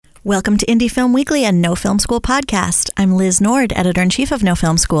Welcome to Indie Film Weekly, a No Film School podcast. I'm Liz Nord, editor-in-chief of No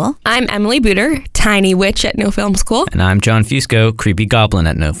Film School. I'm Emily Booter, tiny witch at No Film School. And I'm John Fusco, creepy goblin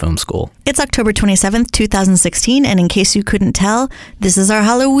at No Film School. It's October 27th, 2016, and in case you couldn't tell, this is our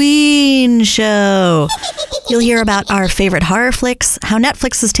Halloween show. You'll hear about our favorite horror flicks, how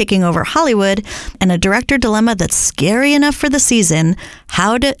Netflix is taking over Hollywood, and a director dilemma that's scary enough for the season,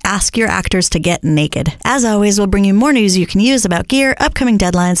 how to ask your actors to get naked. As always, we'll bring you more news you can use about gear, upcoming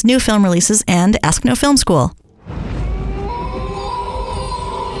deadlines, new film releases, and Ask No Film School.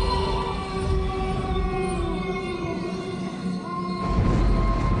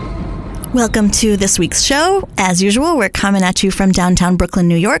 Welcome to this week's show. As usual, we're coming at you from downtown Brooklyn,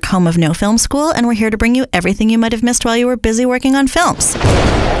 New York, home of No Film School, and we're here to bring you everything you might have missed while you were busy working on films.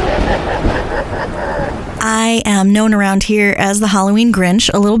 I am known around here as the Halloween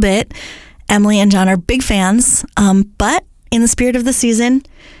Grinch a little bit. Emily and John are big fans, but in the spirit of the season,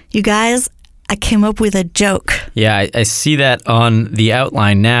 you guys, I came up with a joke. Yeah, I see that on the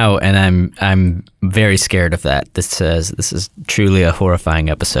outline now, and I'm very scared of that. This is truly a horrifying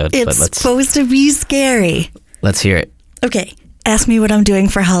episode. It's supposed to be scary. Let's hear it. Okay, ask me what I'm doing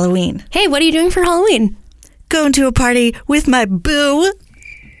for Halloween. Hey, what are you doing for Halloween? Going to a party with my boo.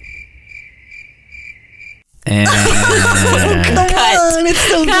 And Come on, it's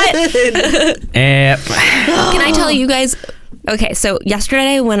so good. Can I tell you guys? Okay, so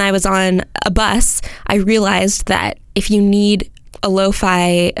yesterday when I was on a bus, I realized that if you need a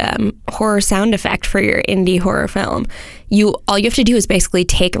lo-fi horror sound effect for your indie horror film, all you have to do is basically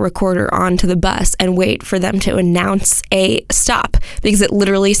take a recorder onto the bus and wait for them to announce a stop, because it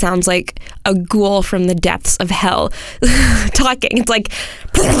literally sounds like a ghoul from the depths of hell talking. It's like...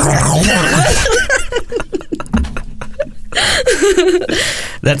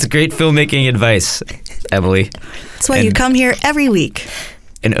 That's great filmmaking advice, Emily. That's why you come here every week.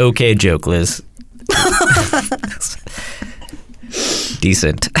 An okay joke, Liz.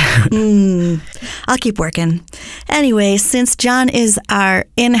 Decent. I'll keep working. Anyway, since John is our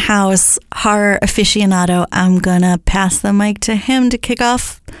in-house horror aficionado, I'm gonna pass the mic to him to kick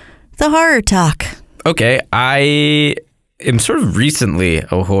off the horror talk. Okay, I am sort of recently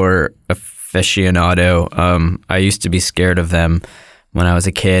a horror aficionado. I used to be scared of them when I was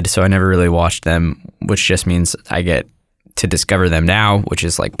a kid, so I never really watched them, which just means I get to discover them now, which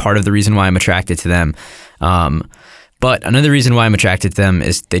is like part of the reason why I'm attracted to them. But another reason why I'm attracted to them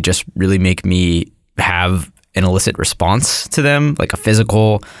is they just really make me have an illicit response to them, like a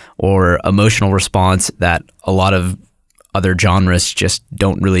physical or emotional response that a lot of other genres just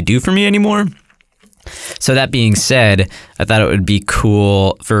don't really do for me anymore. So that being said, I thought it would be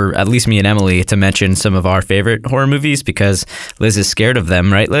cool for at least me and Emily to mention some of our favorite horror movies, because Liz is scared of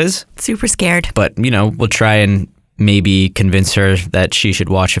them, right, Liz? Super scared. But, we'll try and maybe convince her that she should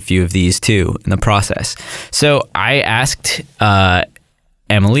watch a few of these too in the process. So I asked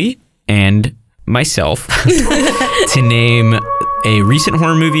Emily and myself to name a recent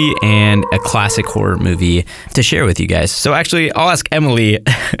horror movie and a classic horror movie to share with you guys. So actually, I'll ask Emily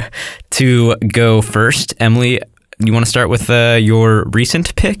to go first. Emily, you want to start with your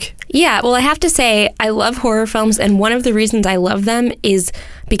recent pick? Yeah, well, I have to say, I love horror films, and one of the reasons I love them is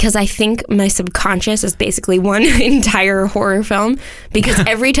because I think my subconscious is basically one entire horror film, because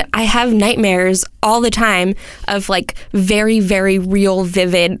every time I have nightmares all the time of like very, very real,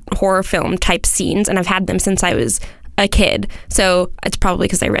 vivid horror film type scenes, and I've had them since I was a kid. So it's probably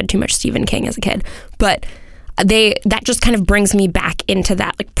because I read too much Stephen King as a kid. But that just kind of brings me back into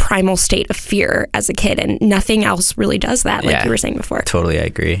that like primal state of fear as a kid, and nothing else really does that, like you were saying before. Totally, I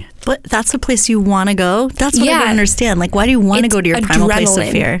agree. But that's the place you want to go? That's what I don't understand. Like, why do you want to go to your primal place of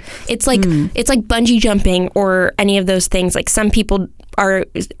fear? It's like it's like bungee jumping or any of those things. Like, some people are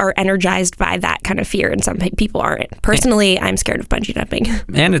energized by that kind of fear, and some people aren't. Personally, I'm scared of bungee jumping.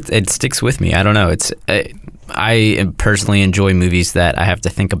 And it sticks with me. I don't know. I personally enjoy movies that I have to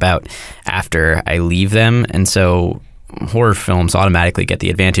think about after I leave them, and so horror films automatically get the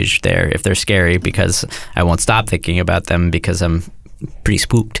advantage there if they're scary, because I won't stop thinking about them because I'm pretty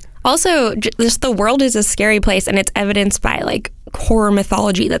spooked. Also, just the world is a scary place, and it's evidenced by like horror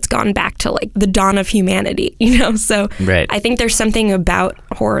mythology that's gone back to like the dawn of humanity, So right. I think there's something about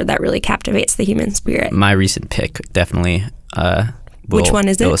horror that really captivates the human spirit. My recent pick definitely Which one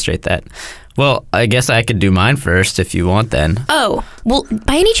is it? Illustrate that. Well, I guess I could do mine first if you want then. Oh, well,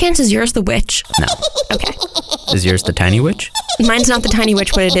 by any chance is yours the witch? No. Okay. Is yours the tiny witch? Mine's not the tiny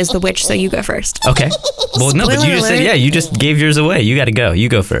witch, but it is the witch, so you go first. Okay. Well, no, but you just said, you just gave yours away. You got to go. You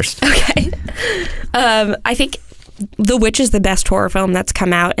go first. Okay. I think The Witch is the best horror film that's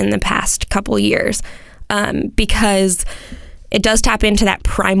come out in the past couple years, because it does tap into that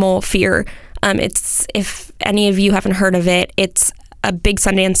primal fear. It's, if any of you haven't heard of it, it's a big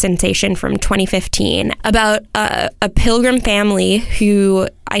Sundance sensation from 2015 about a pilgrim family who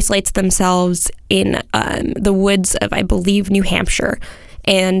isolates themselves in the woods of, I believe, New Hampshire.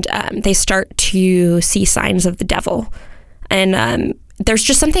 And they start to see signs of the devil. And there's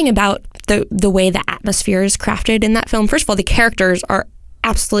just something about the way the atmosphere is crafted in that film. First of all, the characters are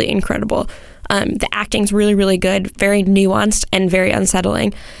absolutely incredible. The acting's really, really good, very nuanced and very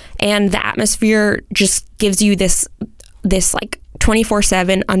unsettling. And the atmosphere just gives you this like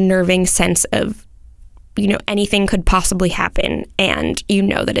 24/7 unnerving sense of, anything could possibly happen, and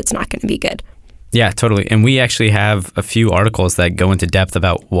that it's not going to be good. Yeah, totally. And we actually have a few articles that go into depth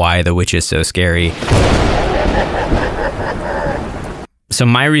about why The Witch is so scary. So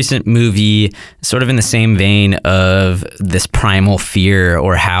my recent movie, sort of in the same vein of this primal fear,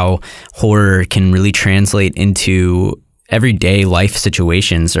 or how horror can really translate into everyday life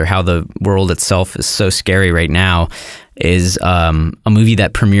situations, or how the world itself is so scary right now, is a movie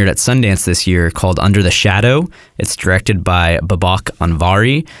that premiered at Sundance this year called Under the Shadow. It's directed by Babak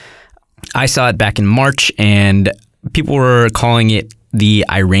Anvari. I saw it back in March, and people were calling it the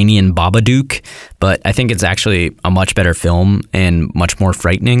Iranian Babadook, but I think it's actually a much better film and much more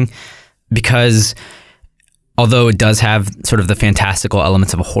frightening, because although it does have sort of the fantastical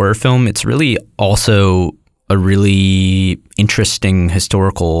elements of a horror film, it's really also a really interesting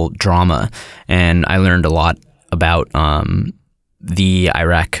historical drama. And I learned a lot about the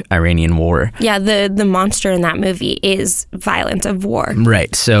Iraq-Iranian War. Yeah, the monster in that movie is violence of war.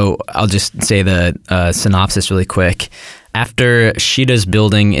 Right. So I'll just say the synopsis really quick. After Shida's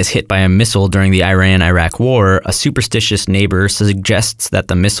building is hit by a missile during the Iran-Iraq War, a superstitious neighbor suggests that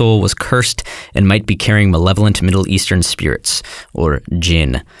the missile was cursed and might be carrying malevolent Middle Eastern spirits, or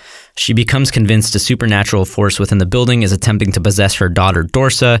jinn. She becomes convinced a supernatural force within the building is attempting to possess her daughter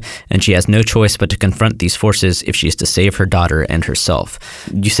Dorsa, and she has no choice but to confront these forces if she is to save her daughter and herself.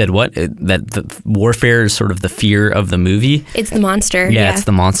 You said what? That the warfare is sort of the fear of the movie? It's the monster. Yeah, it's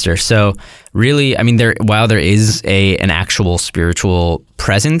the monster. So really, I mean, while there is an actual spiritual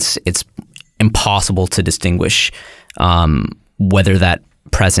presence, it's impossible to distinguish whether that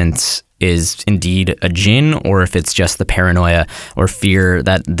presence is indeed a jinn, or if it's just the paranoia or fear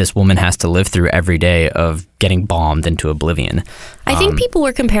that this woman has to live through every day of getting bombed into oblivion. I think people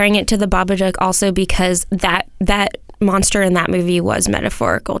were comparing it to the Babadook also because that monster in that movie was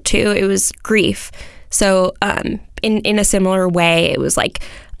metaphorical too. It was grief. So in a similar way, it was like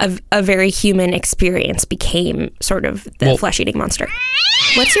a very human experience became sort of the flesh-eating monster.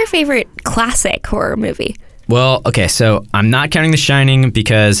 What's your favorite classic horror movie? Well, okay, so I'm not counting The Shining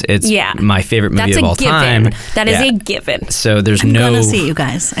because it's my favorite movie of all time. That is a given. So there's I'm going to see it, you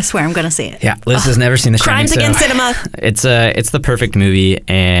guys. I swear I'm going to see it. Yeah, Liz has never seen The Shining. Crimes against cinema. It's the perfect movie,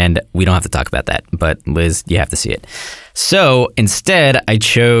 and we don't have to talk about that. But Liz, you have to see it. So instead, I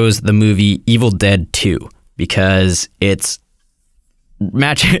chose the movie Evil Dead 2 because it's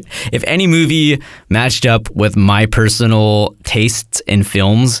if any movie matched up with my personal tastes in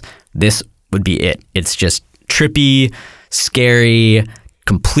films, this would be it. It's just trippy, scary,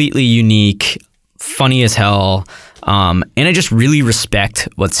 completely unique, funny as hell. And I just really respect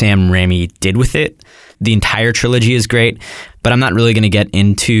what Sam Raimi did with it. The entire trilogy is great, but I'm not really going to get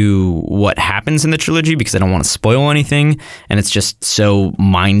into what happens in the trilogy because I don't want to spoil anything. And it's just so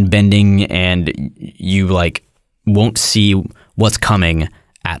mind-bending, and you won't see what's coming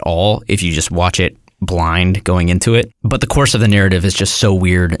at all if you just watch it blind going into it. But the course of the narrative is just so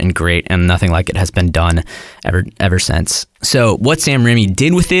weird and great, and nothing like it has been done ever since. So what Sam Raimi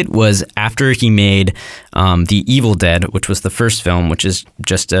did with it was, after he made The Evil Dead, which was the first film, which is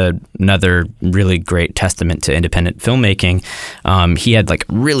just another really great testament to independent filmmaking, he had a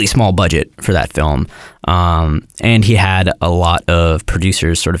really small budget for that film. And he had a lot of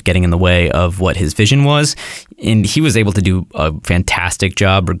producers sort of getting in the way of what his vision was. And he was able to do a fantastic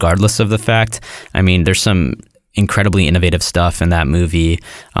job regardless of the fact. I mean, there's some incredibly innovative stuff in that movie.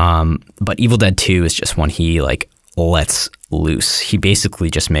 But Evil Dead 2 is just one he lets loose. He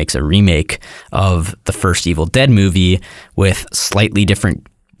basically just makes a remake of the first Evil Dead movie with slightly different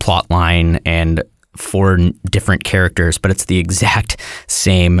plot line and 4 different characters, but it's the exact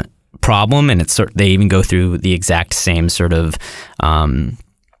same problem, and they even go through the exact same sort of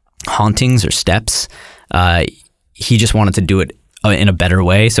hauntings or steps. He just wanted to do it in a better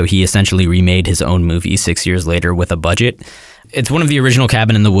way, so he essentially remade his own movie 6 years later with a budget. It's one of the original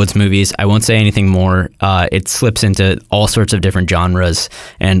Cabin in the Woods movies. I won't say anything more. It slips into all sorts of different genres,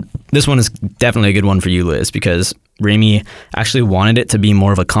 and this one is definitely a good one for you, Liz, because Raimi actually wanted it to be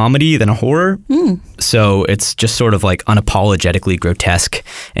more of a comedy than a horror. So it's just sort of like unapologetically grotesque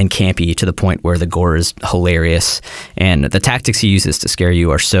and campy to the point where the gore is hilarious. And the tactics he uses to scare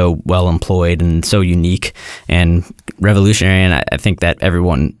you are so well employed and so unique and revolutionary. And I think that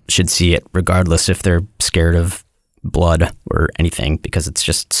everyone should see it regardless if they're scared of blood or anything, because it's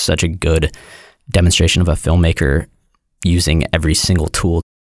just such a good demonstration of a filmmaker using every single tool.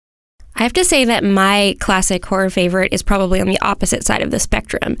 I have to say that my classic horror favorite is probably on the opposite side of the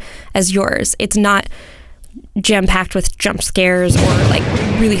spectrum as yours. It's not jam-packed with jump scares or like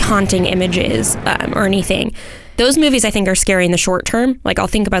really haunting images or anything. Those movies I think are scary in the short term. Like I'll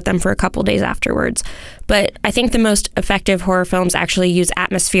think about them for a couple days afterwards. But I think the most effective horror films actually use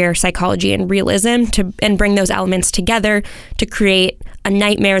atmosphere, psychology, and realism and bring those elements together to create a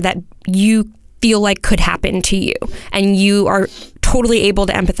nightmare that you feel like could happen to you. And you are totally able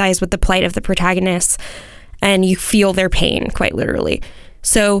to empathize with the plight of the protagonists and you feel their pain, quite literally.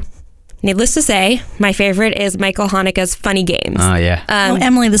 So, needless to say, my favorite is Michael Haneke's Funny Games. Oh, yeah.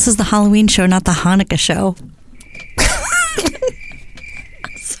 Emily, this is the Halloween show, not the Hanukkah show.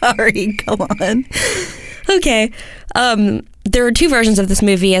 Sorry, go on. Okay. There are two versions of this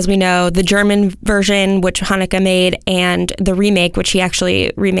movie, as we know. The German version, which Haneke made, and the remake, which he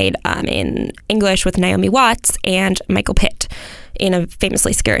actually remade in English with Naomi Watts and Michael Pitt in a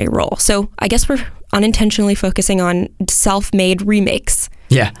famously scary role. So I guess we're unintentionally focusing on self-made remakes.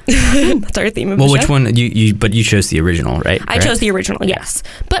 Yeah. That's our theme of the show. Well, which one? But you chose the original, right? I chose the original, yes.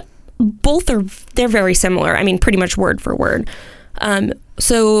 But both they're very similar. I mean, pretty much word for word.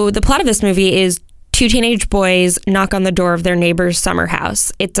 So the plot of this movie is two teenage boys knock on the door of their neighbor's summer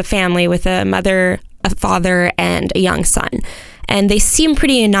house. It's a family with a mother, a father, and a young son. And they seem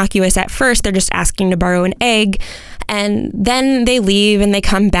pretty innocuous at first. They're just asking to borrow an egg. And then they leave and they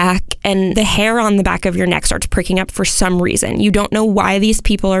come back and the hair on the back of your neck starts pricking up for some reason. You don't know why these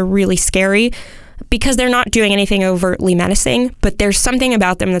people are really scary because they're not doing anything overtly menacing, but there's something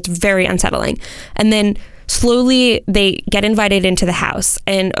about them that's very unsettling. And then slowly they get invited into the house.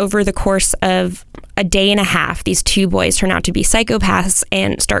 And over the course of a day and a half, these two boys turn out to be psychopaths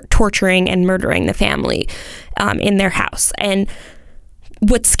and start torturing and murdering the family in their house. And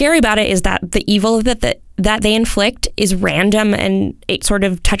what's scary about it is that the evil that they inflict is random and it sort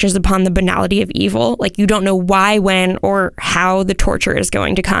of touches upon the banality of evil. Like you don't know why, when, or how the torture is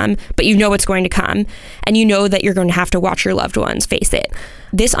going to come, but you know it's going to come and you know that you're going to have to watch your loved ones face it.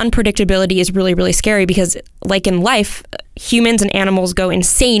 This unpredictability is really, really scary because like in life, humans and animals go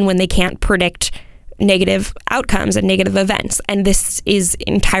insane when they can't predict negative outcomes and negative events. And this is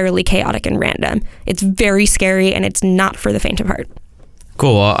entirely chaotic and random. It's very scary and it's not for the faint of heart.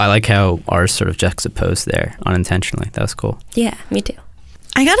 Cool. Well, I like how ours sort of juxtaposed there unintentionally. That was cool. Yeah, me too.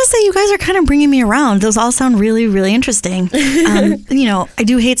 I gotta say, you guys are kind of bringing me around. Those all sound really, really interesting. I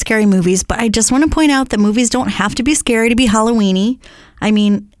do hate scary movies, but I just want to point out that movies don't have to be scary to be Halloween-y. I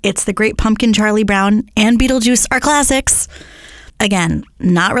mean, It's the Great Pumpkin, Charlie Brown, and Beetlejuice are classics. Again,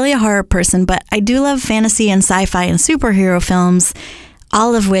 not really a horror person, but I do love fantasy and sci-fi and superhero films,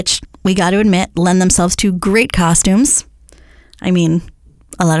 all of which, we got to admit, lend themselves to great costumes. I mean,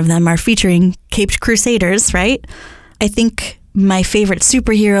 a lot of them are featuring caped crusaders, right? I think my favorite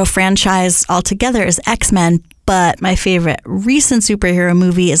superhero franchise altogether is X-Men, but my favorite recent superhero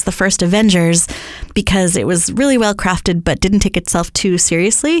movie is the first Avengers because it was really well crafted but didn't take itself too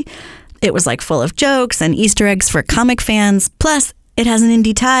seriously. It was like full of jokes and Easter eggs for comic fans. Plus, it has an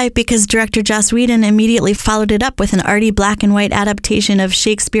indie tie because director Joss Whedon immediately followed it up with an arty black and white adaptation of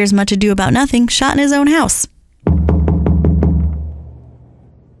Shakespeare's Much Ado About Nothing shot in his own house.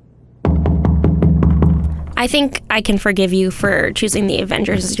 I think I can forgive you for choosing The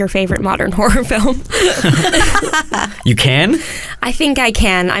Avengers as your favorite modern horror film. You can? I think I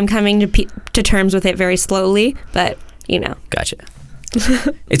can. I'm coming to terms with it very slowly, but, Gotcha.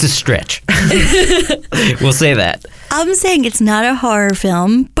 It's a stretch. We'll say that. I'm saying it's not a horror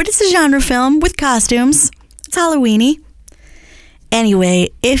film, but it's a genre film with costumes. It's Halloween-y. Anyway,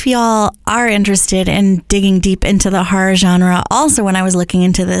 if y'all are interested in digging deep into the horror genre, also when I was looking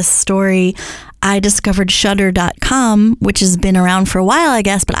into this story, I discovered Shudder.com, which has been around for a while, I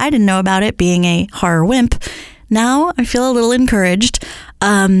guess, but I didn't know about it being a horror wimp. Now I feel a little encouraged.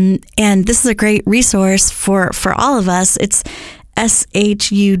 And this is a great resource for all of us. It's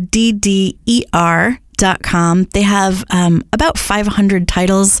SHUDDER.com. They have about 500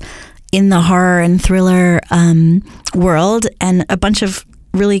 titles in the horror and thriller world and a bunch of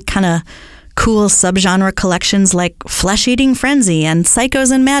really kind of cool subgenre collections like Flesh Eating Frenzy and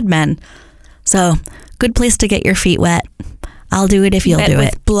Psychos and Madmen. So, good place to get your feet wet. I'll do it if you'll do it.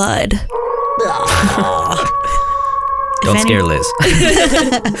 With blood. Don't scare Liz.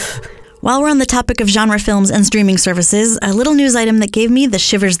 While we're on the topic of genre films and streaming services, a little news item that gave me the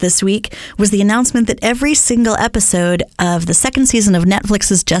shivers this week was the announcement that every single episode of the second season of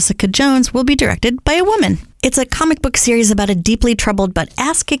Netflix's Jessica Jones will be directed by a woman. It's a comic book series about a deeply troubled but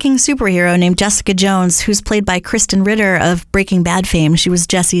ass-kicking superhero named Jessica Jones, who's played by Kristen Ritter of Breaking Bad fame. She was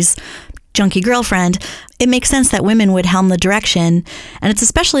Jesse's junkie girlfriend. It makes sense that women would helm the direction. And it's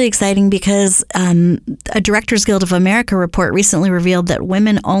especially exciting because a Directors Guild of America report recently revealed that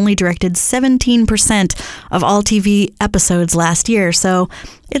women only directed 17% of all TV episodes last year. So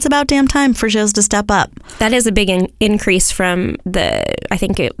it's about damn time for shows to step up. That is a big increase from I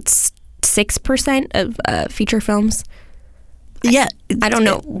think it's 6% of feature films. Yeah. I don't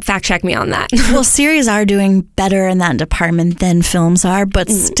know. Fact check me on that. Well, series are doing better in that department than films are,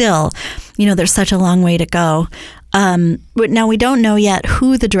 but still, there's such a long way to go. But now we don't know yet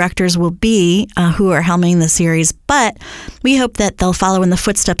who the directors will be who are helming the series, but we hope that they'll follow in the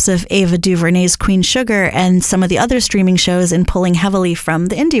footsteps of Ava DuVernay's Queen Sugar and some of the other streaming shows in pulling heavily from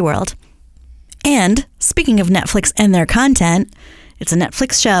the indie world. And speaking of Netflix and their content, it's a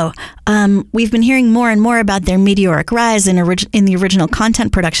Netflix show. We've been hearing more and more about their meteoric rise in the original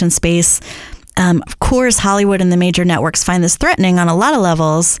content production space. Of course, Hollywood and the major networks find this threatening on a lot of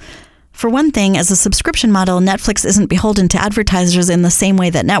levels. For one thing, as a subscription model, Netflix isn't beholden to advertisers in the same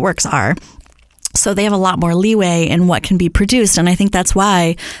way that networks are. So they have a lot more leeway in what can be produced, and I think that's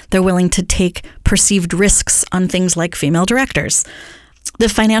why they're willing to take perceived risks on things like female directors. The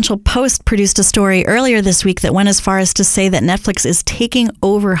Financial Post produced a story earlier this week that went as far as to say that Netflix is taking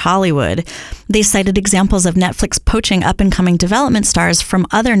over Hollywood. They cited examples of Netflix poaching up-and-coming development stars from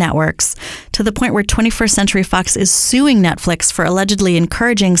other networks to the point where 21st Century Fox is suing Netflix for allegedly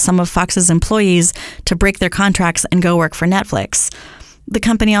encouraging some of Fox's employees to break their contracts and go work for Netflix. The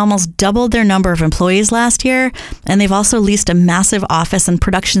company almost doubled their number of employees last year, and they've also leased a massive office and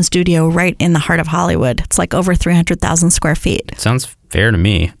production studio right in the heart of Hollywood. It's like over 300,000 square feet. Sounds fair to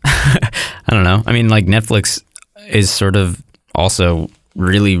me. I don't know. I mean, like Netflix is sort of also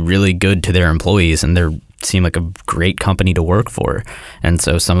really, really good to their employees, and they seem like a great company to work for. And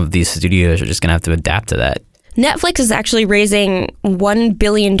so some of these studios are just going to have to adapt to that. Netflix is actually raising $1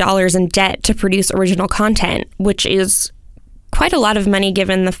 billion in debt to produce original content, which is quite a lot of money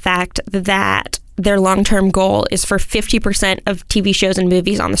given the fact that their long-term goal is for 50% of TV shows and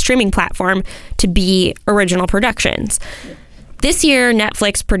movies on the streaming platform to be original productions. This year,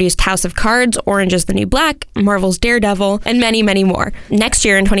 Netflix produced House of Cards, Orange is the New Black, Marvel's Daredevil, and many, many more. Next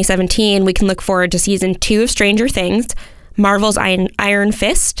year, in 2017, we can look forward to Season 2 of Stranger Things, Marvel's Iron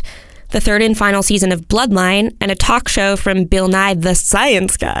Fist, the third and final season of Bloodline, and a talk show from Bill Nye, the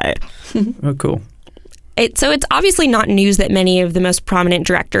Science Guy. Oh, cool. So it's obviously not news that many of the most prominent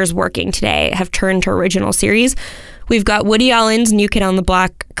directors working today have turned to original series. We've got Woody Allen's New Kid on the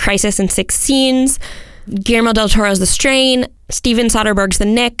Block, Crisis in 6 Scenes, Guillermo del Toro's The Strain, Steven Soderbergh's The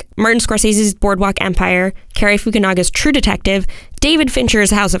Knick, Martin Scorsese's Boardwalk Empire, Cary Fukunaga's True Detective, David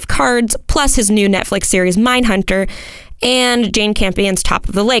Fincher's House of Cards, plus his new Netflix series Mindhunter, and Jane Campion's Top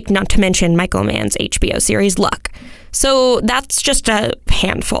of the Lake, not to mention Michael Mann's HBO series Luck. So that's just a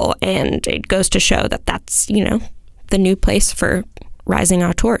handful, and it goes to show that that's, the new place for rising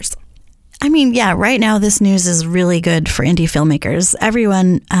auteurs. I mean, yeah, right now this news is really good for indie filmmakers.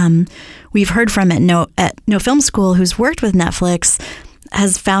 Everyone we've heard from at No Film School who's worked with Netflix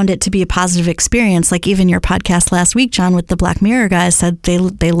has found it to be a positive experience. Like even your podcast last week, John, with the Black Mirror guys said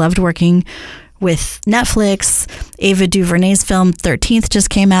they loved working with Netflix. Ava DuVernay's film 13th just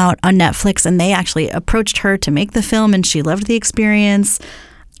came out on Netflix, and they actually approached her to make the film, and she loved the experience.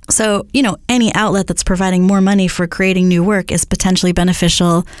 So, any outlet that's providing more money for creating new work is potentially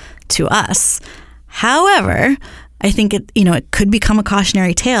beneficial to us. However, I think it could become a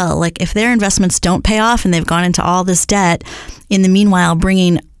cautionary tale. Like if their investments don't pay off and they've gone into all this debt, in the meanwhile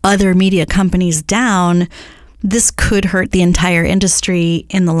bringing other media companies down, this could hurt the entire industry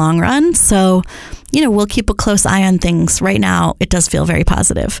in the long run. So, we'll keep a close eye on things. Right now, it does feel very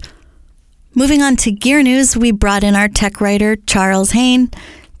positive. Moving on to gear news, we brought in our tech writer, Charles Hain,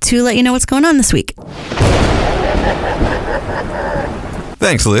 to let you know what's going on this week.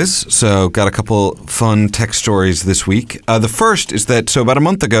 Thanks, Liz. So got a couple fun tech stories this week. The first is that, about a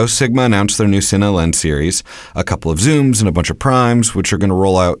month ago, Sigma announced their new Cine lens series, a couple of zooms and a bunch of primes, which are going to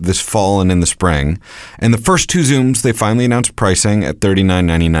roll out this fall and in the spring. And the first two zooms, they finally announced pricing at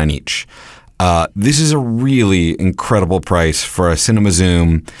 $39.99 each. This is a really incredible price for a cinema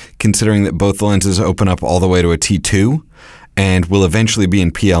zoom, considering that both the lenses open up all the way to a T2 and will eventually be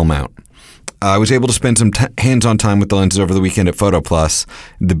in PL mount. I was able to spend some hands-on time with the lenses over the weekend at Photo Plus.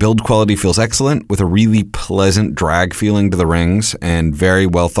 The build quality feels excellent with a really pleasant drag feeling to the rings and very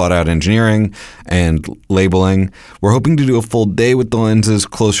well thought out engineering and labeling. We're hoping to do a full day with the lenses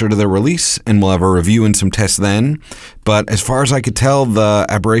closer to their release, and we'll have a review and some tests then. But as far as I could tell, the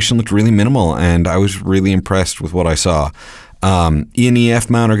aberration looked really minimal, and I was really impressed with what I saw. E and EF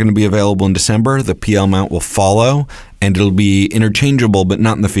mount are going to be available in December. The PL mount will follow, and it'll be interchangeable, but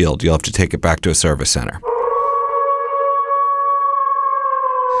not in the field. You'll have to take it back to a service center.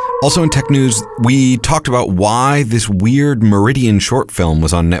 Also in tech news, we talked about why this weird Meridian short film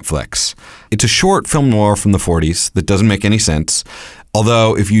was on Netflix. It's a short film noir from the 40s that doesn't make any sense.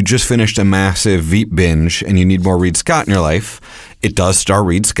 Although if you just finished a massive Veep binge and you need more Reed Scott in your life, it does star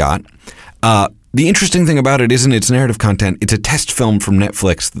Reed Scott. The interesting thing about it isn't its narrative content. It's a test film from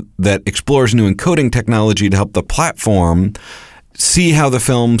Netflix that explores new encoding technology to help the platform see how the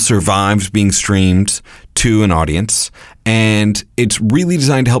film survives being streamed to an audience. And it's really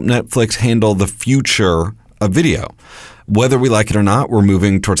designed to help Netflix handle the future of video. Whether we like it or not, we're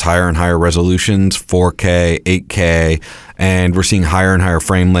moving towards higher and higher resolutions, 4K, 8K, and we're seeing higher and higher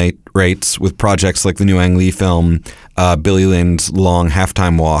frame rates with projects like the new Ang Lee film, Billy Lynn's Long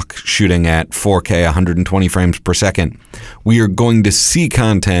Halftime Walk, shooting at 4K, 120 frames per second. We are going to see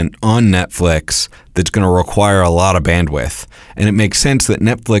content on Netflix that's going to require a lot of bandwidth. And it makes sense that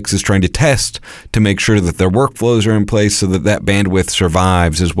Netflix is trying to test to make sure that their workflows are in place so that that bandwidth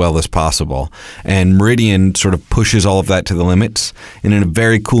survives as well as possible. And Meridian sort of pushes all of that to the limits. And in a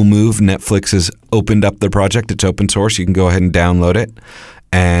very cool move, Netflix has opened up the project. It's open source. You can go ahead and download it.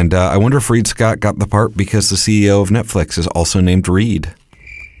 And I wonder if Reed Scott got the part because the CEO of Netflix is also named Reed.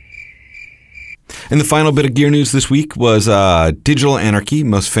 And the final bit of gear news this week was Digital Anarchy,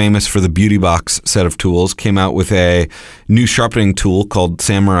 most famous for the Beauty Box set of tools, came out with a new sharpening tool called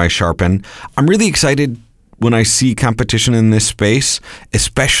Samurai Sharpen. I'm really excited when I see competition in this space,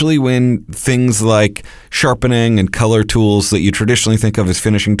 especially when things like sharpening and color tools that you traditionally think of as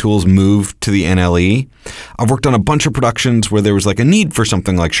finishing tools move to the NLE. I've worked on a bunch of productions where there was like a need for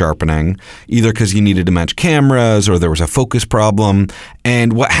something like sharpening, either because you needed to match cameras or there was a focus problem.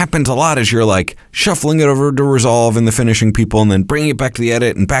 And what happens a lot is you're like shuffling it over to Resolve in the finishing people and then bringing it back to the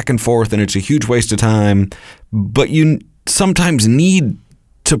edit and back and forth, and it's a huge waste of time. But you sometimes need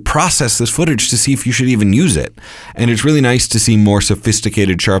to process this footage to see if you should even use it. And it's really nice to see more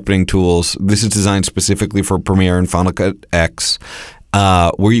sophisticated sharpening tools. This is designed specifically for Premiere and Final Cut X,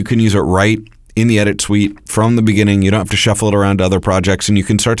 where you can use it right in the edit suite from the beginning. You don't have to shuffle it around to other projects, and you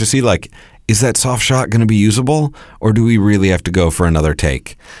can start to see, like, is that soft shot going to be usable, or do we really have to go for another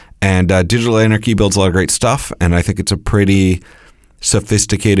take? And Digital Anarchy builds a lot of great stuff, and I think it's a pretty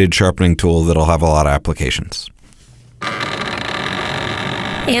sophisticated sharpening tool that'll have a lot of applications.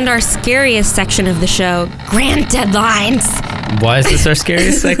 And our scariest section of the show, grant deadlines. Why is this our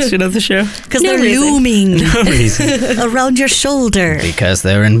scariest section of the show? Because they're looming No reason. around your shoulder. Because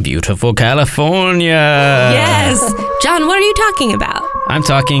they're in beautiful California. Yes. John, what are you talking about? I'm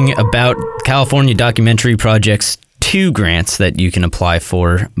talking about California Documentary Project's 2 grants that you can apply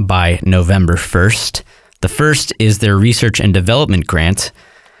for by November 1st. The first is their Research and Development Grant.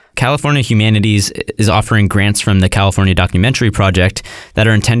 California Humanities is offering grants from the California Documentary Project that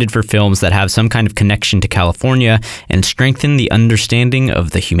are intended for films that have some kind of connection to California and strengthen the understanding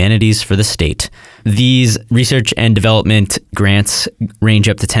of the humanities for the state. These research and development grants range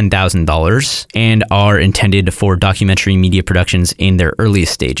up to $10,000 and are intended for documentary media productions in their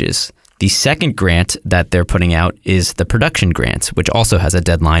earliest stages. The second grant that they're putting out is the production grant, which also has a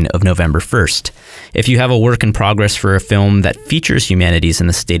deadline of November 1st. If you have a work in progress for a film that features humanities in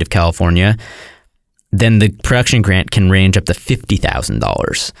the state of California, then the production grant can range up to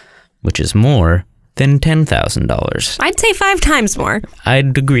 $50,000, which is more than $10,000. I'd say 5 times more.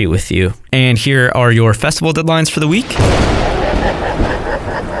 I'd agree with you. And here are your festival deadlines for the week.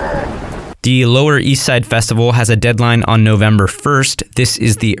 The Lower East Side Festival has a deadline on November 1st. This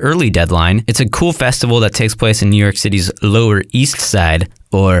is the early deadline. It's a cool festival that takes place in New York City's Lower East Side,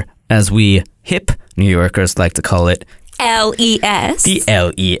 or as we hip New Yorkers like to call it, LES. the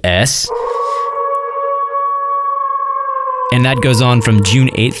LES. And that goes on from June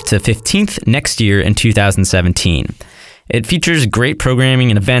 8th to 15th next year in 2017. It features great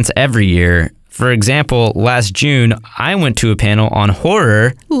programming and events every year. For example, last June, I went to a panel on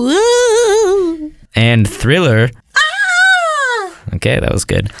horror and thriller. Okay, that was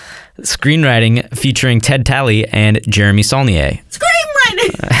good. Screenwriting featuring Ted Talley and Jeremy Saulnier.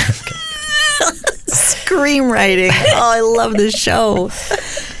 Screenwriting. Screamwriting. Oh, I love this show.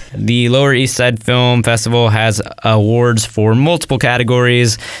 The Lower East Side Film Festival has awards for multiple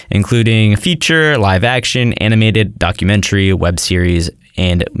categories, including feature, live action, animated, documentary, web series,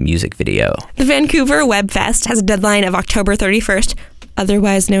 and music video. The Vancouver Web Fest has a deadline of October 31st,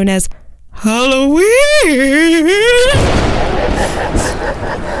 otherwise known as Halloween.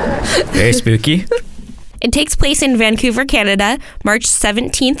 Very spooky. It takes place in Vancouver, Canada, March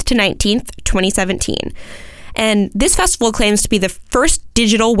 17th to 19th, 2017. And this festival claims to be the first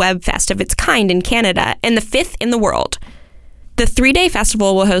digital web fest of its kind in Canada and the 5th in the world. The 3-day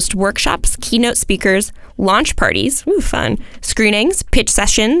festival will host workshops, keynote speakers, launch parties, fun, screenings, pitch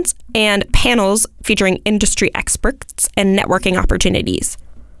sessions, and panels featuring industry experts and networking opportunities.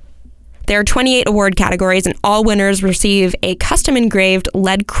 There are 28 award categories, and all winners receive a custom-engraved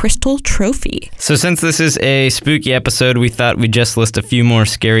lead crystal trophy. So since this is a spooky episode, we thought we'd just list a few more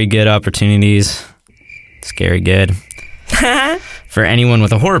scary good opportunities. Scary good. For anyone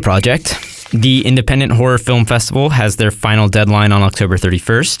with a horror project. The Independent Horror Film Festival has their final deadline on October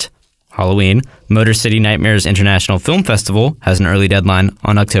 31st, Halloween. Motor City Nightmares International Film Festival has an early deadline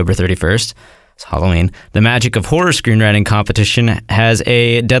on October 31st. It's Halloween. The Magic of Horror Screenwriting Competition has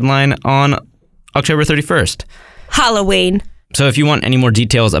a deadline on October 31st. Halloween. So if you want any more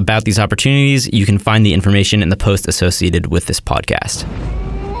details about these opportunities, you can find the information in the post associated with this podcast.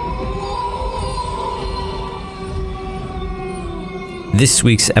 This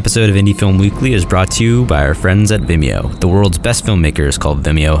week's episode of Indie Film Weekly is brought to you by our friends at Vimeo, the world's best filmmakers called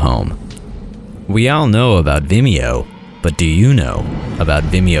Vimeo Home. We all know about Vimeo, but do you know about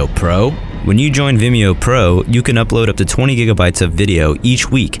Vimeo Pro? When you join Vimeo Pro, you can upload up to 20 gigabytes of video each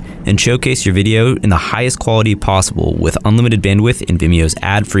week and showcase your video in the highest quality possible with unlimited bandwidth in Vimeo's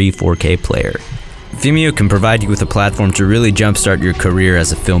ad-free 4K player. Vimeo can provide you with a platform to really jumpstart your career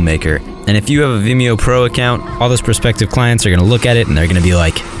as a filmmaker. And if you have a Vimeo Pro account, all those prospective clients are going to look at it and they're going to be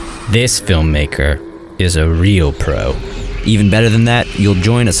like, this filmmaker is a real pro. Even better than that, you'll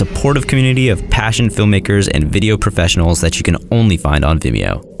join a supportive community of passionate filmmakers and video professionals that you can only find on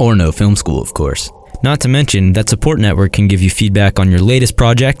Vimeo. Or no film school, of course. Not to mention, that support network can give you feedback on your latest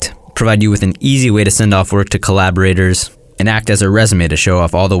project, provide you with an easy way to send off work to collaborators, and act as a resume to show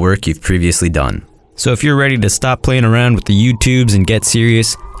off all the work you've previously done. So if you're ready to stop playing around with the YouTubes and get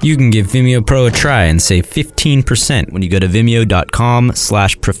serious, you can give Vimeo Pro a try and save 15% when you go to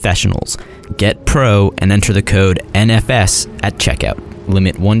vimeo.com/professionals. Get Pro and enter the code NFS at checkout.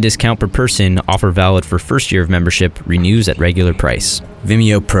 Limit 1 discount per person. Offer valid for first year of membership. Renews at regular price.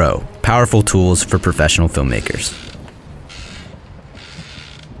 Vimeo Pro. Powerful tools for professional filmmakers.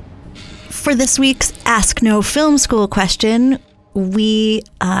 For this week's Ask No Film School question, we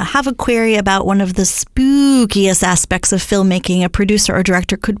have a query about one of the spookiest aspects of filmmaking a producer or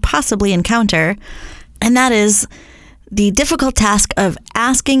director could possibly encounter, and that is the difficult task of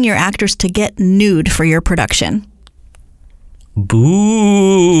asking your actors to get nude for your production.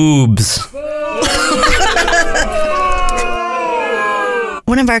 Boobs.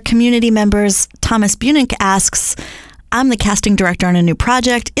 One of our community members, Thomas Bunick, asks, I'm the casting director on a new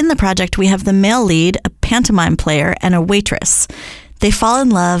project. In the project, we have the male lead, a pantomime player, and a waitress. They fall in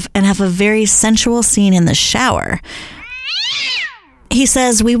love and have a very sensual scene in the shower. He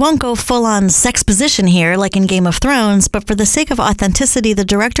says, we won't go full-on sex position here like in Game of Thrones, but for the sake of authenticity, the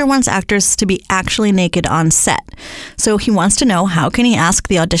director wants actors to be actually naked on set. So he wants to know, how can he ask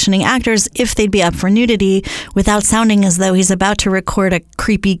the auditioning actors if they'd be up for nudity without sounding as though he's about to record a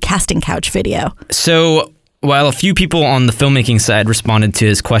creepy casting couch video? So while a few people on the filmmaking side responded to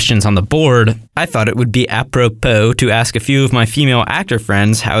his questions on the board, I thought it would be apropos to ask a few of my female actor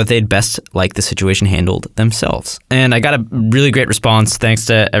friends how they'd best like the situation handled themselves. And I got a really great response thanks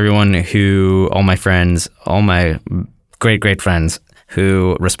to everyone all my friends, all my great friends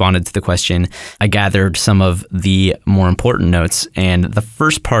who responded to the question. I gathered some of the more important notes, and the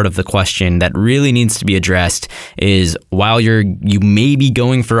first part of the question that really needs to be addressed is, while you may be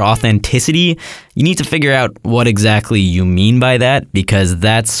going for authenticity, you need to figure out what exactly you mean by that, because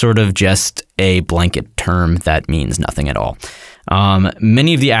that's sort of just a blanket term that means nothing at all.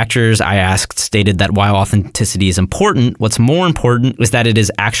 Many of the actors I asked stated that while authenticity is important, what's more important is that it is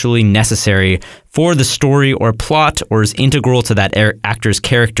actually necessary for the story or plot, or is integral to that actor's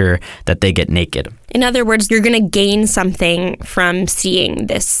character that they get naked. In other words, you're going to gain something from seeing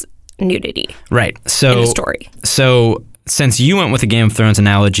this nudity. Right. In the story. So since you went with a Game of Thrones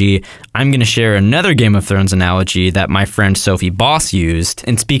analogy, I'm going to share another Game of Thrones analogy that my friend Sophie Boss used.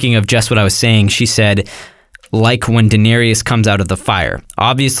 And speaking of just what I was saying, she said, like when Daenerys comes out of the fire.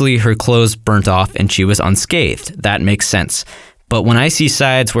 Obviously, her clothes burnt off and she was unscathed. That makes sense. But when I see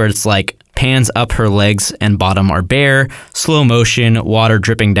sides where it's like pans up her legs and bottom are bare, slow motion, water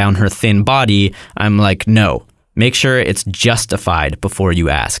dripping down her thin body, I'm like, no. Make sure it's justified before you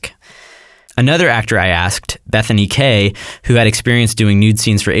ask. Another actor I asked, Bethany Kay, who had experience doing nude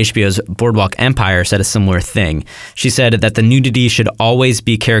scenes for HBO's Boardwalk Empire, said a similar thing. She said that the nudity should always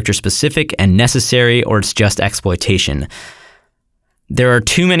be character-specific and necessary, or it's just exploitation. There are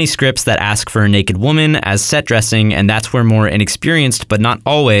too many scripts that ask for a naked woman as set dressing, and that's where more inexperienced, but not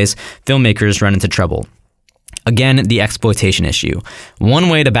always, filmmakers run into trouble. Again, the exploitation issue. One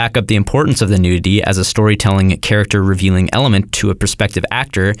way to back up the importance of the nudity as a storytelling, character-revealing element to a prospective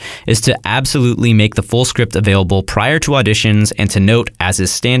actor is to absolutely make the full script available prior to auditions and to note, as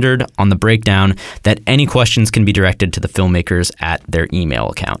is standard on the breakdown, that any questions can be directed to the filmmakers at their email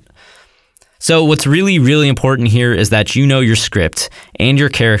account. So what's really, really important here is that you know your script and your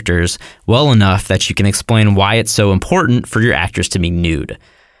characters well enough that you can explain why it's so important for your actors to be nude.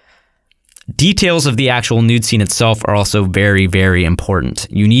 Details of the actual nude scene itself are also very, very important.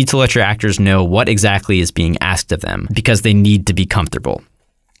 You need to let your actors know what exactly is being asked of them because they need to be comfortable.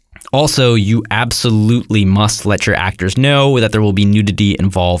 Also, you absolutely must let your actors know that there will be nudity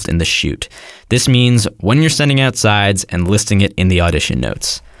involved in the shoot. This means when you're sending out sides and listing it in the audition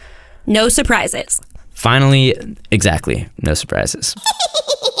notes. No surprises. Finally, exactly, no surprises.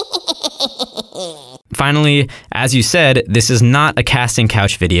 Finally, as you said, this is not a casting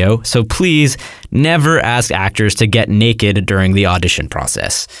couch video, so please never ask actors to get naked during the audition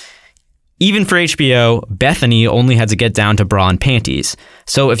process. Even for HBO, Bethany only had to get down to bra and panties.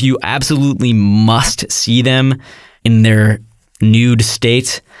 So if you absolutely must see them in their nude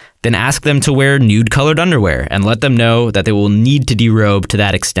state, then ask them to wear nude-colored underwear and let them know that they will need to derobe to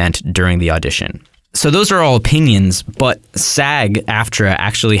that extent during the audition. So those are all opinions, but SAG-AFTRA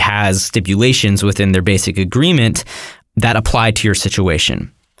actually has stipulations within their basic agreement that apply to your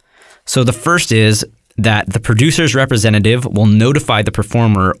situation. So the first is that the producer's representative will notify the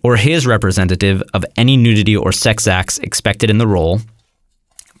performer or his representative of any nudity or sex acts expected in the role.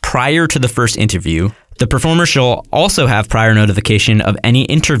 Prior to the first interview, the performer shall also have prior notification of any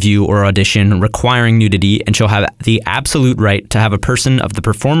interview or audition requiring nudity and shall have the absolute right to have a person of the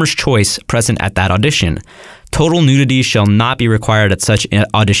performer's choice present at that audition. Total nudity shall not be required at such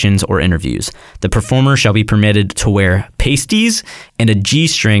auditions or interviews. The performer shall be permitted to wear pasties and a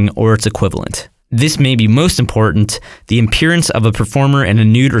G-string or its equivalent. This may be most important, the appearance of a performer in a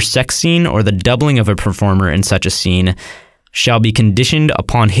nude or sex scene or the doubling of a performer in such a scene shall be conditioned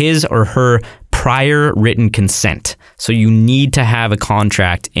upon his or her prior written consent. So you need to have a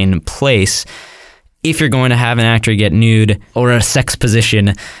contract in place if you're going to have an actor get nude or a sex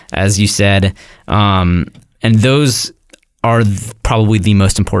position, as you said. And those are probably the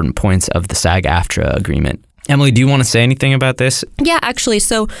most important points of the SAG-AFTRA agreement. Emily, do you want to say anything about this? Yeah, actually.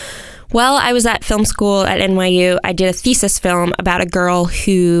 So while I was at film school at NYU, I did a thesis film about a girl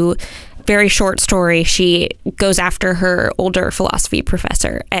who, very short story, she goes after her older philosophy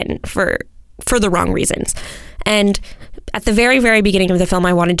professor and for the wrong reasons. And at the very, very beginning of the film,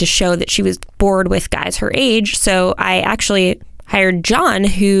 I wanted to show that she was bored with guys her age. So I actually hired John,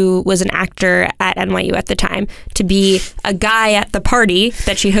 who was an actor at NYU at the time, to be a guy at the party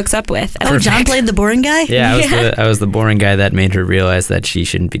that she hooks up with. Oh, John played the boring guy? Yeah, I was the boring guy that made her realize that she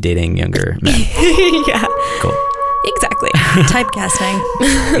shouldn't be dating younger men. Yeah. Cool. Exactly.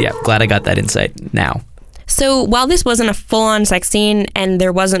 Typecasting. Yeah, glad I got that insight now. So while this wasn't a full-on sex scene and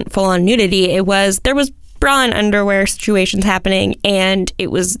there wasn't full-on nudity, there was bra and underwear situations happening, and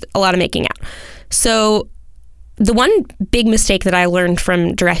it was a lot of making out. So the one big mistake that I learned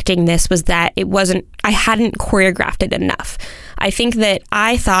from directing this was that I hadn't choreographed it enough. I think that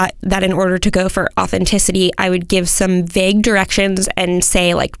I thought that in order to go for authenticity, I would give some vague directions and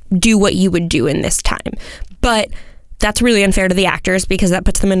say, like, do what you would do in this time. But that's really unfair to the actors because that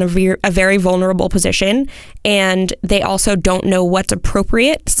puts them in a very vulnerable position, and they also don't know what's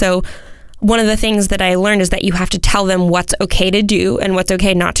appropriate. So one of the things that I learned is that you have to tell them what's okay to do and what's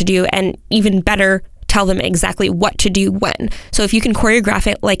okay not to do, and even better, tell them exactly what to do when. So if you can choreograph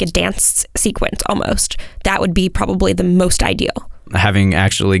it like a dance sequence almost, that would be probably the most ideal. Having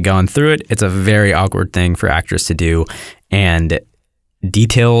actually gone through it, it's a very awkward thing for actors to do, and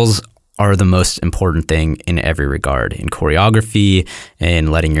details are the most important thing in every regard, in choreography,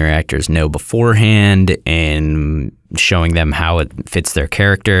 and letting your actors know beforehand, and showing them how it fits their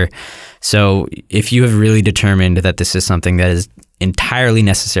character. So if you have really determined that this is something that is entirely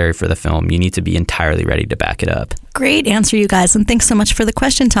necessary for the film, you need to be entirely ready to back it up. Great answer, you guys, and thanks so much for the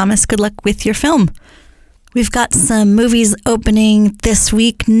question, Thomas. Good luck with your film. We've got some movies opening this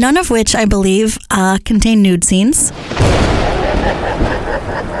week, none of which I believe contain nude scenes.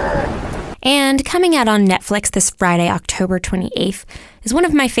 And coming out on Netflix this Friday, October 28th, is one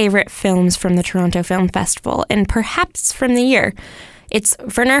of my favorite films from the Toronto Film Festival, and perhaps from the year. It's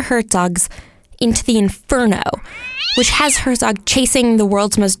Werner Herzog's Into the Inferno, which has Herzog chasing the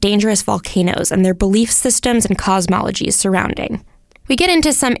world's most dangerous volcanoes and their belief systems and cosmologies surrounding. We get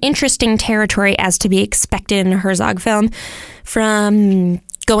into some interesting territory as to be expected in a Herzog film, from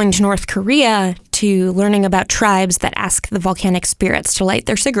going to North Korea to learning about tribes that ask the volcanic spirits to light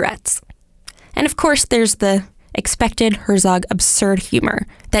their cigarettes. And of course, there's the expected Herzog absurd humor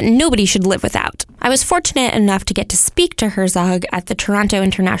that nobody should live without. I was fortunate enough to get to speak to Herzog at the Toronto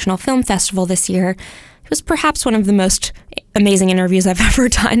International Film Festival this year. It was perhaps one of the most amazing interviews I've ever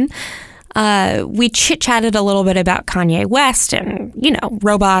done. We chit-chatted a little bit about Kanye West and,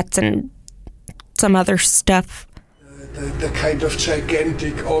 robots and some other stuff. The kind of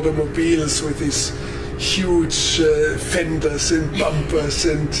gigantic automobiles with these huge fenders and bumpers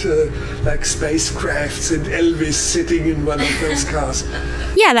and like spacecrafts, and Elvis sitting in one of those cars.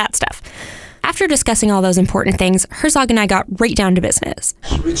 Yeah, that stuff. After discussing all those important things, Herzog and I got right down to business.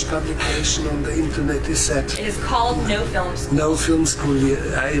 Which publication on the internet is that? It is called No Film School. No Film School.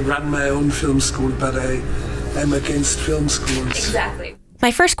 I run my own film school, but I'm against film schools. Exactly.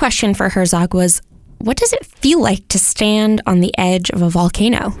 My first question for Herzog was, what does it feel like to stand on the edge of a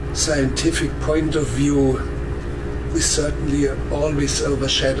volcano? Scientific point of view is certainly always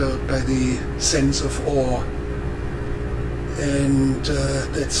overshadowed by the sense of awe. And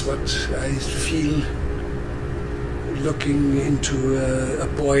that's what I feel looking into a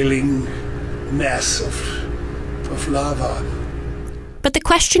boiling mass of lava. But the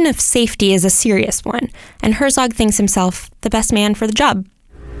question of safety is a serious one, and Herzog thinks himself the best man for the job.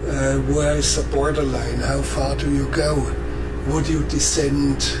 Where is the borderline? How far do you go? Would you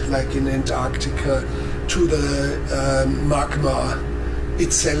descend, like in Antarctica, to the magma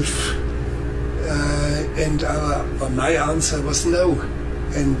itself? And my answer was no.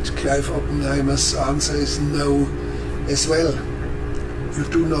 And Clive Oppenheimer's answer is no as well. You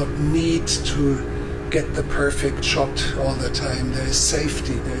do not need to get the perfect shot all the time. There is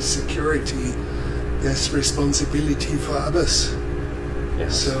safety, there is security, there's responsibility for others.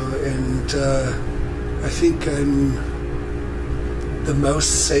 Yes. So, and I think I'm the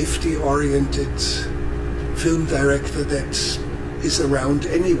most safety-oriented film director that is around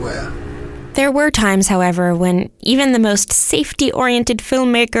anywhere. There were times, however, when even the most safety-oriented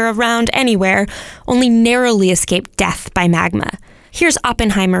filmmaker around anywhere only narrowly escaped death by magma. Here's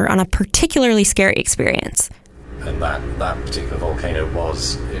Oppenheimer on a particularly scary experience. And that particular volcano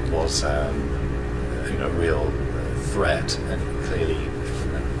was a real threat, and clearly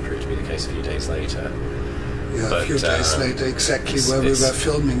proved to be the case a few days later. Yeah, but, a few days later, exactly where we were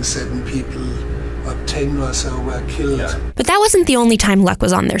filming, 7 people, or 10 or so were killed. Yeah. But that wasn't the only time luck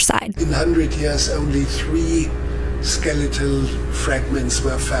was on their side. In 100 years, only 3 skeletal fragments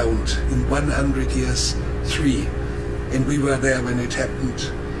were found. In 100 years, 3. And we were there when it happened.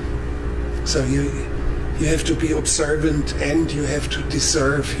 So you have to be observant, and you have to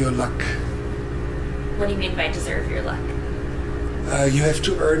deserve your luck. What do you mean by deserve your luck? You have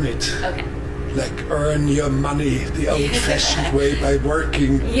to earn it. Okay. Like earn your money the old-fashioned way, by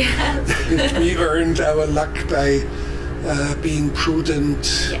working. Yeah. We earned our luck by being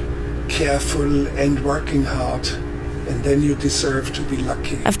prudent, careful, and working hard. And then you deserve to be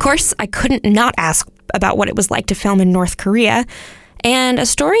lucky. Of course, I couldn't not ask about what it was like to film in North Korea. And a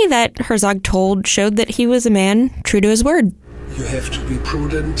story that Herzog told showed that he was a man true to his word. You have to be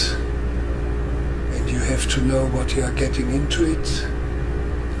prudent, and you have to know what you are getting into it.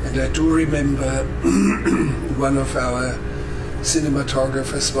 And I do remember one of our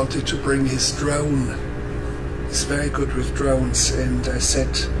cinematographers wanted to bring his drone. He's very good with drones, and I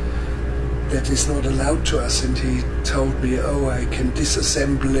said that is not allowed to us, and he told me, I can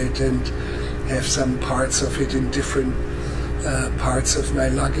disassemble it and have some parts of it in different parts of my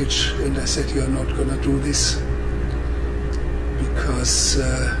luggage. And I said, you're not going to do this, because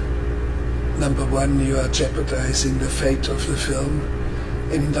number one, you are jeopardizing the fate of the film,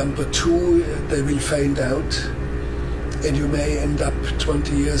 and number two, they will find out, and you may end up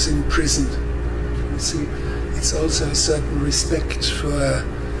 20 years in prison. You see, it's also a certain respect for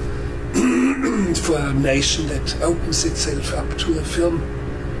a nation that opens itself up to a film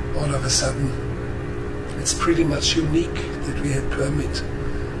all of a sudden. It's pretty much unique that we had permit.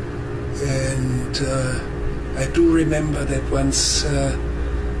 And I do remember that once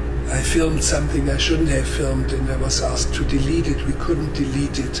I filmed something I shouldn't have filmed, and I was asked to delete it. We couldn't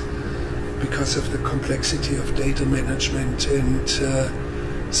delete it because of the complexity of data management. And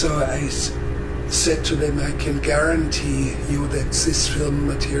so said to them, I can guarantee you that this film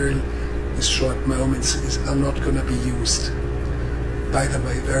material, these short moments, are not going to be used. By the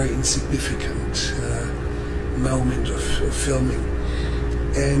way, very insignificant moment of filming.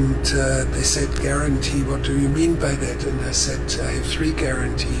 And they said, guarantee, what do you mean by that? And I said, I have 3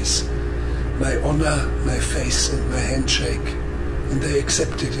 guarantees. My honor, my face, and my handshake. And they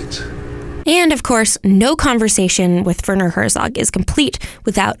accepted it. And of course, no conversation with Werner Herzog is complete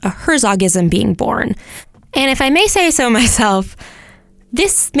without a Herzogism being born. And if I may say so myself,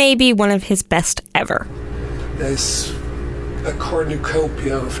 this may be one of his best ever. There's a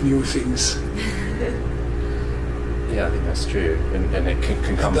cornucopia of new things. Yeah, I think that's true. And it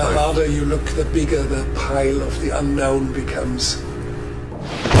can come The both. harder you look, the bigger the pile of the unknown becomes.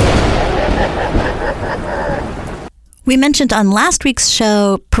 We mentioned on last week's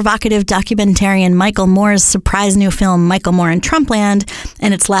show provocative documentarian Michael Moore's surprise new film, Michael Moore in Trumpland,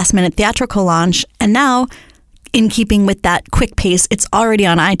 and its last-minute theatrical launch. And now, in keeping with that quick pace, it's already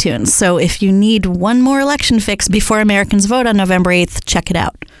on iTunes. So if you need one more election fix before Americans vote on November 8th, check it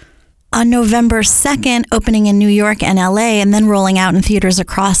out. On November 2nd, opening in New York and LA, and then rolling out in theaters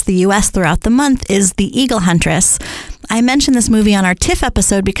across the U.S. throughout the month, is The Eagle Huntress. I mentioned this movie on our TIFF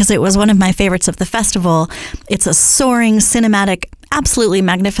episode because it was one of my favorites of the festival. It's a soaring, cinematic, absolutely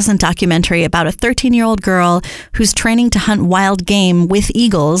magnificent documentary about a 13-year-old girl who's training to hunt wild game with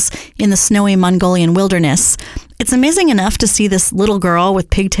eagles in the snowy Mongolian wilderness. It's amazing enough to see this little girl with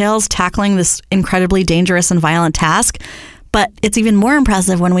pigtails tackling this incredibly dangerous and violent task. But it's even more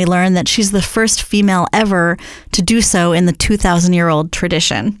impressive when we learn that she's the first female ever to do so in the 2,000-year-old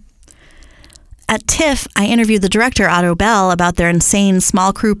tradition. At TIFF, I interviewed the director, Otto Bell, about their insane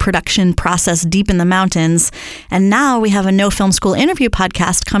small crew production process deep in the mountains. And now we have a No Film School interview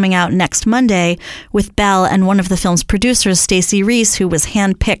podcast coming out next Monday with Bell and one of the film's producers, Stacey Reese, who was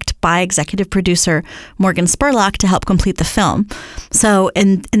handpicked by executive producer Morgan Spurlock to help complete the film. So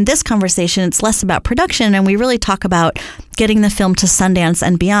in this conversation, it's less about production, and we really talk about getting the film to Sundance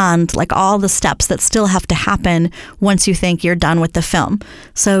and beyond, like all the steps that still have to happen once you think you're done with the film.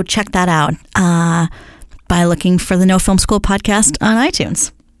 So check that out by looking for the No Film School podcast on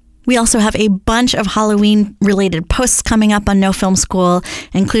iTunes. We also have a bunch of Halloween-related posts coming up on No Film School,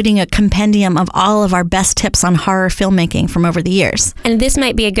 including a compendium of all of our best tips on horror filmmaking from over the years. And this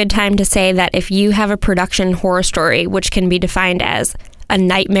might be a good time to say that if you have a production horror story, which can be defined as a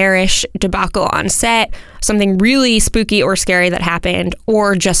nightmarish debacle on set, something really spooky or scary that happened,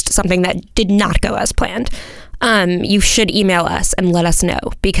 or just something that did not go as planned, you should email us and let us know,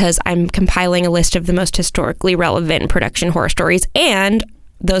 because I'm compiling a list of the most historically relevant production horror stories and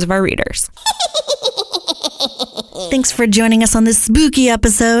those of our readers. Thanks for joining us on this spooky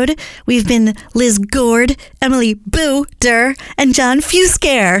episode. We've been Liz Gord, Emily Booter, and John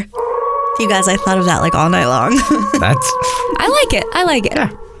Fuscare. You guys, I thought of that like all night long. I like it.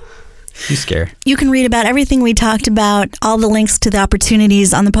 Yeah. You scare. You can read about everything we talked about, all the links to the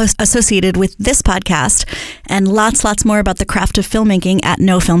opportunities on the post associated with this podcast, and lots more about the craft of filmmaking at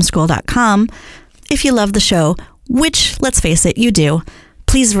nofilmschool.com. If you love the show, which, let's face it, you do,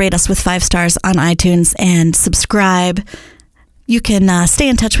 please rate us with 5 stars on iTunes and subscribe. You can stay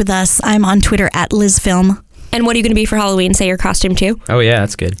in touch with us. I'm on Twitter at LizFilm. And what are you going to be for Halloween? Say your costume too. Oh, yeah,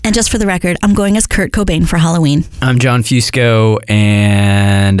 that's good. And just for the record, I'm going as Kurt Cobain for Halloween. I'm John Fusco,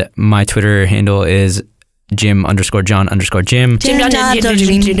 and my Twitter handle is Jim_John_Jim.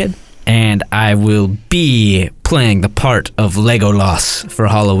 Jim. And I will be playing the part of Legolas for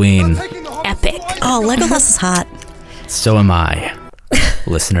Halloween. Epic. Oh, Legolas is hot. So am I,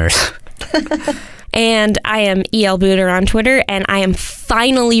 listeners. And I am E.L. Booter on Twitter, and I am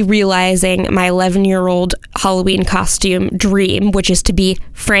finally realizing my 11-year-old Halloween costume dream, which is to be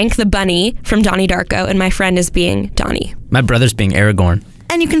Frank the Bunny from Donnie Darko, and my friend is being Donnie. My brother's being Aragorn.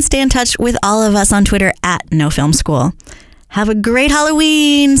 And you can stay in touch with all of us on Twitter at NoFilmSchool. Have a great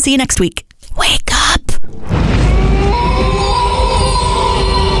Halloween. See you next week. Wake up.